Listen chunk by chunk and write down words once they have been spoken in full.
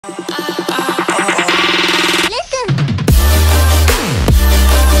What's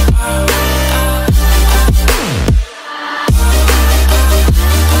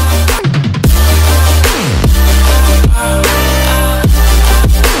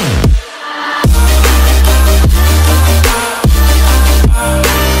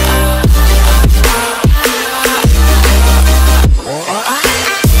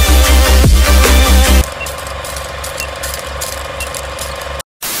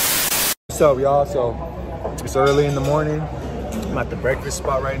up, y'all? So it's early in the morning. I'm at the breakfast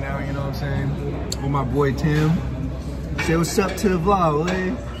spot right now, you know what I'm saying? With my boy Tim. Say what's up to the vlog,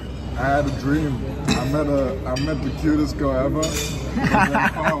 eh? I had a dream. I met the cutest girl ever. And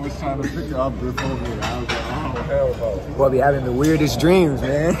I was trying to pick her up before me. I was like, oh hell no. Boy, be having the weirdest dreams,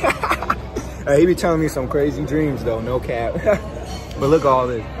 man. He be telling me some crazy dreams though, no cap. But look at all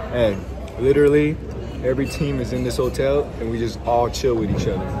this. Hey, literally every team is in this hotel and we just all chill with each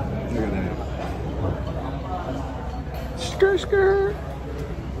other. Look at that. Skr.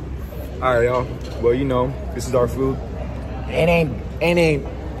 All right, y'all. Well, you know, this is our food. It ain't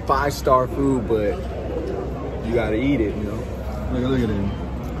 5-star food, but you gotta eat it, you know. Look at him.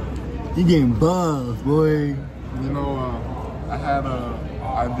 He getting buzzed, boy. You know, I had an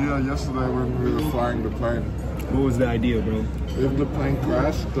idea yesterday when we were flying the plane. What was the idea, bro? If the plane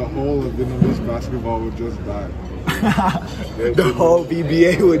crashed, the whole of Vietnamese basketball would just die. The whole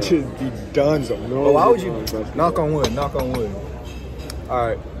VBA would just be done. So. No, why would you? Knock on wood, knock on wood. All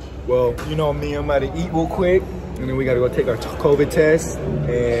right. Well, you know me, I'm about to eat real quick. And then we got to go take our COVID test.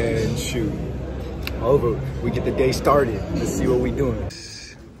 And shoot. Over. We get the day started. Let's see what we doing.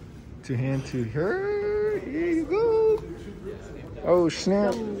 To hand to her. Here you go. Oh,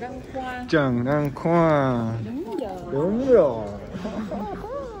 snap. Chẳng đang khoa. Đúng rồi.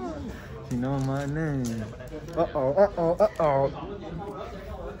 You know my name. Uh-oh.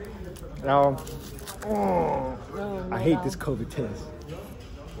 Now, I hate this COVID test.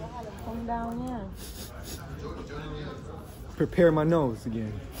 Prepare my nose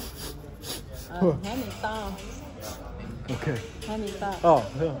again. Okay. Oh,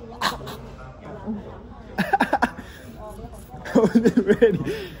 no. I wasn't ready.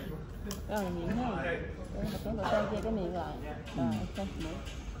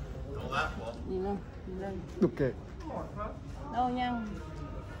 Okay.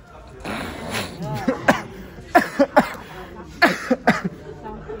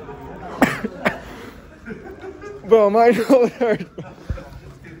 Bro, my nose hurts.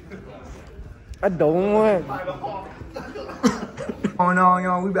 I don't want. Going on,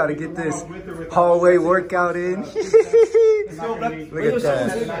 y'all. We about to get this hallway workout in. Look at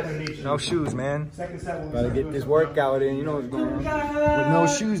that. No shoes, man. Gotta get this workout in. You know what's going on. With no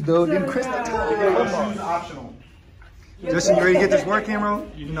shoes, though. Then Chris, optional. Justin, you ready to get this work in, bro?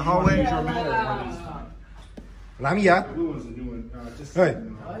 In the hallway? Lamia. Hey.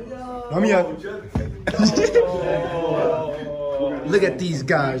 Lamia. Look at these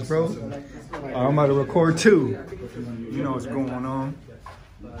guys, bro. I'm about to record too. You know what's going on.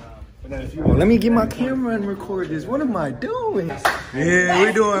 Well, let me get my camera and record this. What am I doing? Yeah,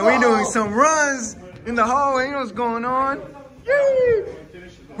 we doing some runs in the hallway. You know what's going on? Yay!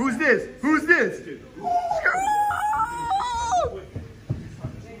 Who's this? Who's this?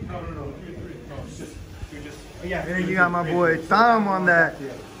 Yeah, and then you got my boy Thumb on that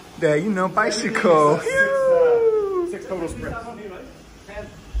you know, bicycle. 6 total sprints.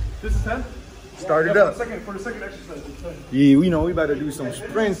 This is 10? Start it up. For the second exercise, it's 10. Yeah, we know we about to do some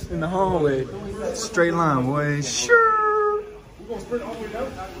sprints in the hallway. Straight line, boy. Sure. We're going to sprint all the way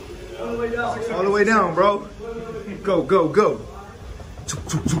down? All the way down. All the way down, bro. Go, go, go.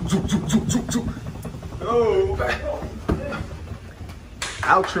 Oh.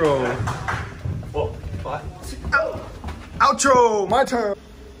 Outro. Outro. My turn.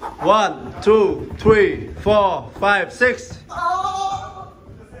 1, 2, 3, 4, 5, 6.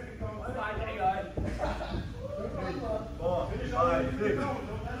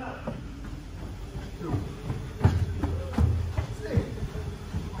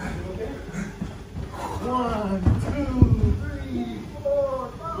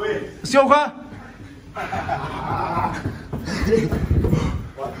 Siêu khoa.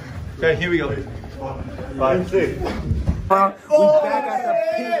 Okay, here we go. 5, 6. We back at the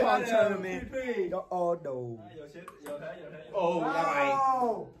ping pong tournament.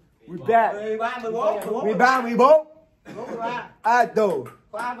 We back. 13, 14. À đồ.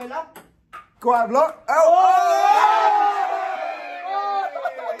 Qua vlog.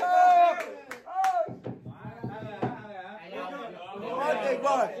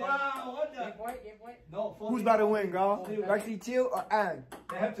 No, Who's about to win, girl? Lexi Chill or Ang?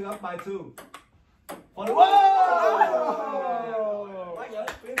 They have to up by 2. For the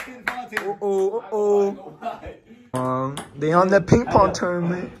They on the ping pong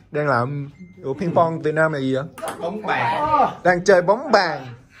tournament. Đang làm ping pong Việt Nam là gì vậy? Bóng bàn. Đang chơi bóng bàn.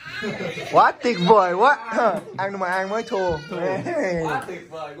 Quá tuyệt vời quá. Ăn mà An mới thua. Quá tuyệt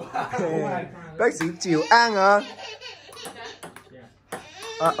vời quá. Bác sĩ Chiều An hả?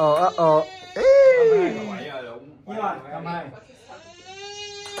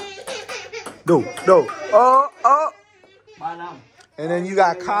 Đủ. And then you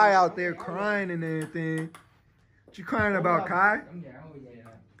got Kai out there crying and everything. What you crying about, Kai?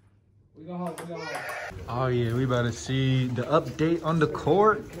 Oh yeah, we about to see the update on the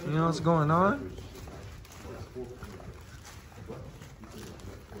court. You know what's going on?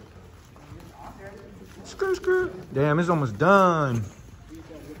 Screw. Damn, it's almost done.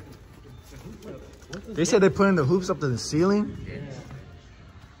 They said they're putting the hoops up to the ceiling.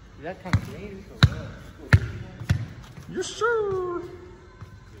 Yes, sir.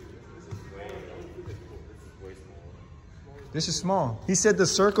 This is small. He said the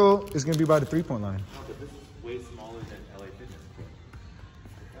circle is going to be by the three-point line. No, but this is way smaller than LA Fitness.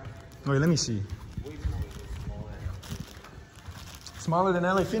 Wait, let me see. Way smaller. Smaller than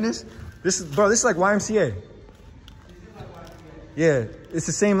LA Fitness? This is like YMCA. Yeah, it's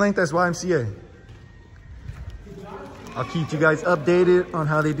the same length as YMCA. I'll keep you guys updated on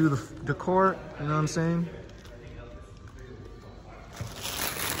how they do the court. You know what I'm saying?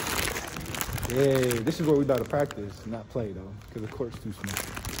 Yeah, this is where we about to practice, not play though, because the court's too small.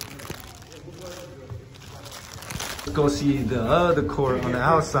 Let's go see the other court on the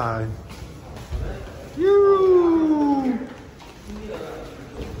outside. Yoo!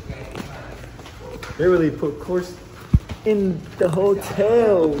 They really put courts in the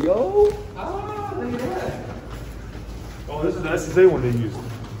hotel, yo. Oh, this is the SSA one they used.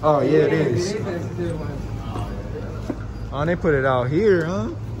 Oh yeah, it is. Oh, they put it out here, huh?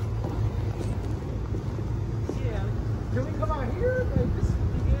 Can we come out here? Like this,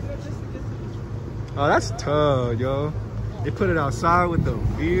 Oh, that's tough, yo. They put it outside with the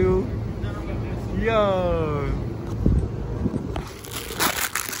view. Yo.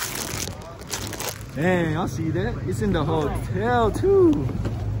 Dang, y'all see that? It's in the hotel too.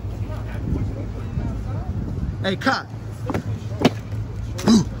 Hey, cut.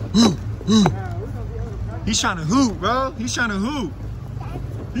 He's trying to hoop, bro. He's trying to hoop.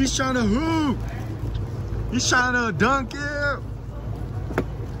 He's trying to hoop. He's trying to dunk it.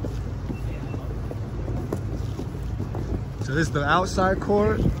 So this is the outside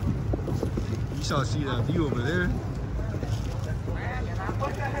court. You shall see that view over there.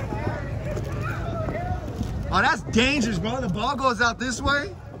 Oh, that's dangerous, bro. The ball goes out this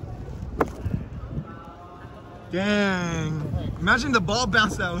way. Dang. Imagine the ball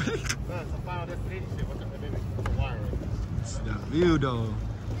bounced that way. It's the view, though.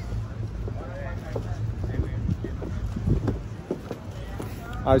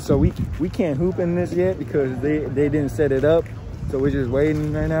 All right, so we can't hoop in this yet because they didn't set it up. So we're just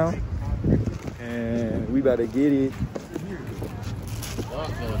waiting right now. And we about to get it.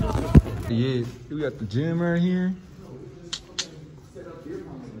 Yeah, we got the gym right here.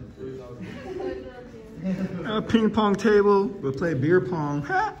 A ping pong table. We'll play beer pong.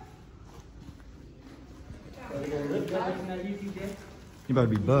 You about to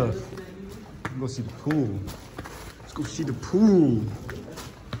be buff. Let's go see the pool. Let's go see the pool.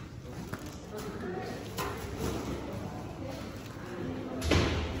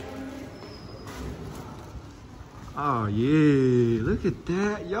 Oh yeah, look at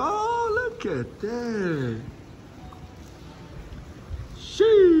that, y'all, look at that.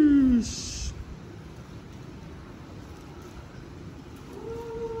 Sheesh.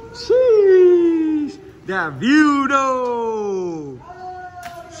 Sheesh. That view though.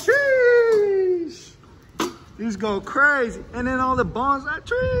 Sheesh. These go crazy. And then all the bonsai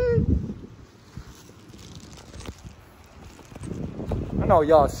trees. I know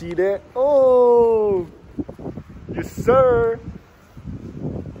y'all see that. Oh. Yes, sir.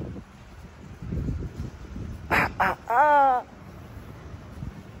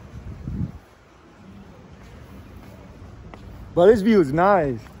 But this view is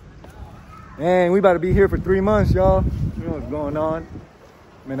nice. And we about to be here for 3 months, y'all. You know what's going on.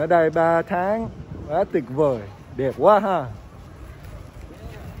 Mình ở đây 3 tháng. Quá tuyệt vời. Đẹp quá ha.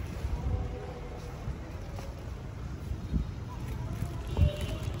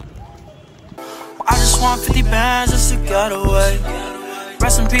 I just want 50 bands just to get away.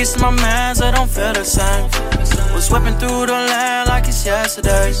 Rest in peace to my mans, I don't feel the same. Was whipping through the land like it's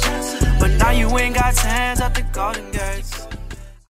yesterday. But now you ain't got hands at the Golden Gates.